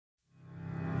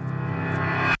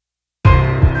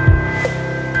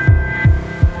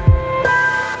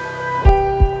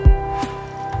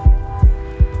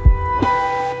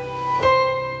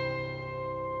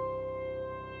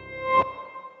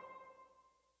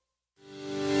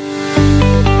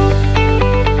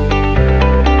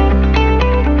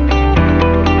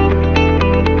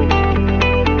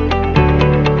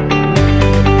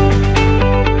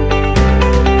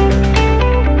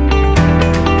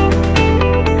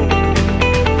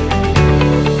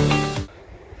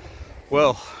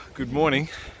Good morning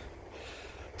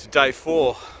to day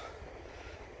 4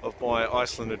 of my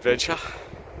Iceland adventure,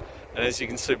 and as you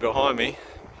can see behind me,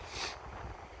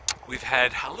 we've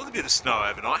had a little bit of snow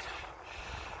overnight,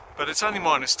 but it's only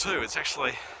 -2. It's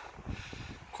actually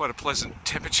quite a pleasant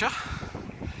temperature,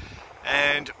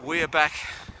 and we are back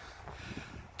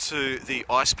to the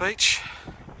ice beach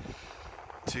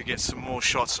to get some more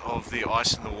shots of the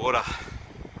ice in the water.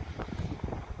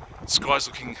 The sky's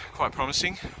looking quite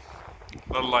promising.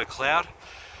 Not a low cloud,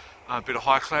 a bit of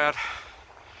high cloud,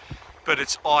 but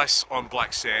it's ice on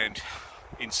black sand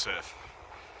in surf.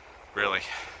 Really,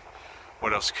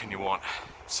 what else can you want?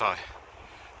 So,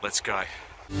 let's go.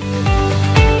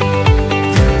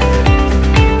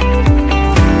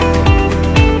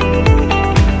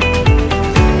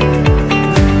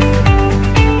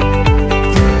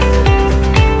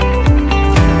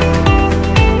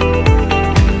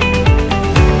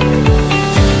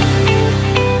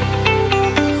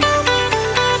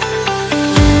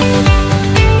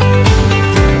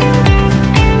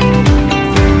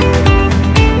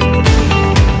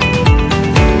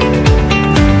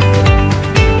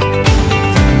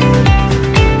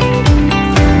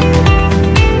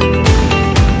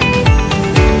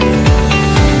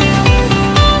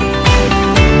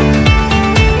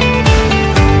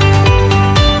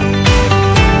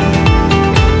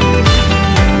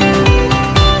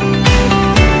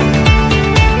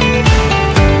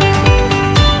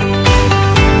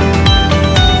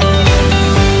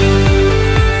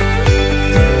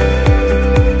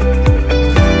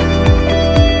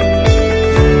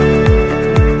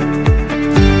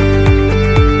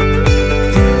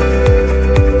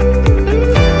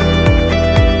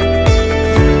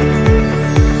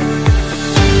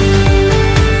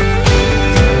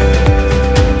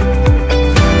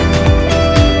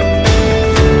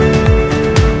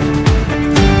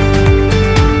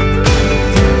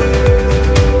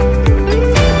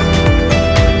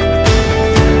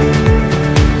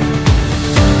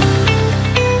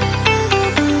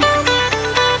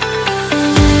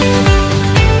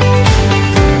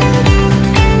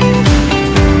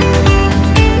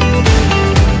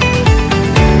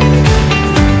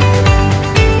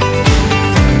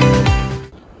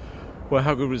 Well,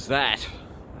 how good was that?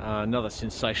 Another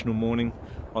sensational morning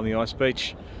on the ice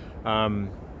beach.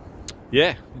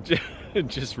 Yeah,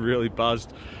 just really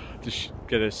buzzed to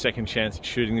get a second chance at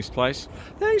shooting this place.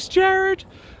 Thanks, Jared.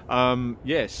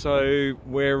 Yeah, so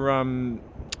we're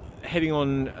heading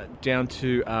on down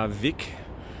to Vic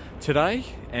today,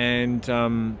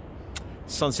 and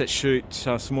sunset shoot,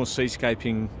 some more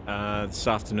seascaping this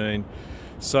afternoon.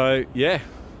 So yeah,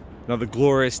 another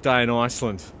glorious day in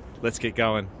Iceland. Let's get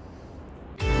going.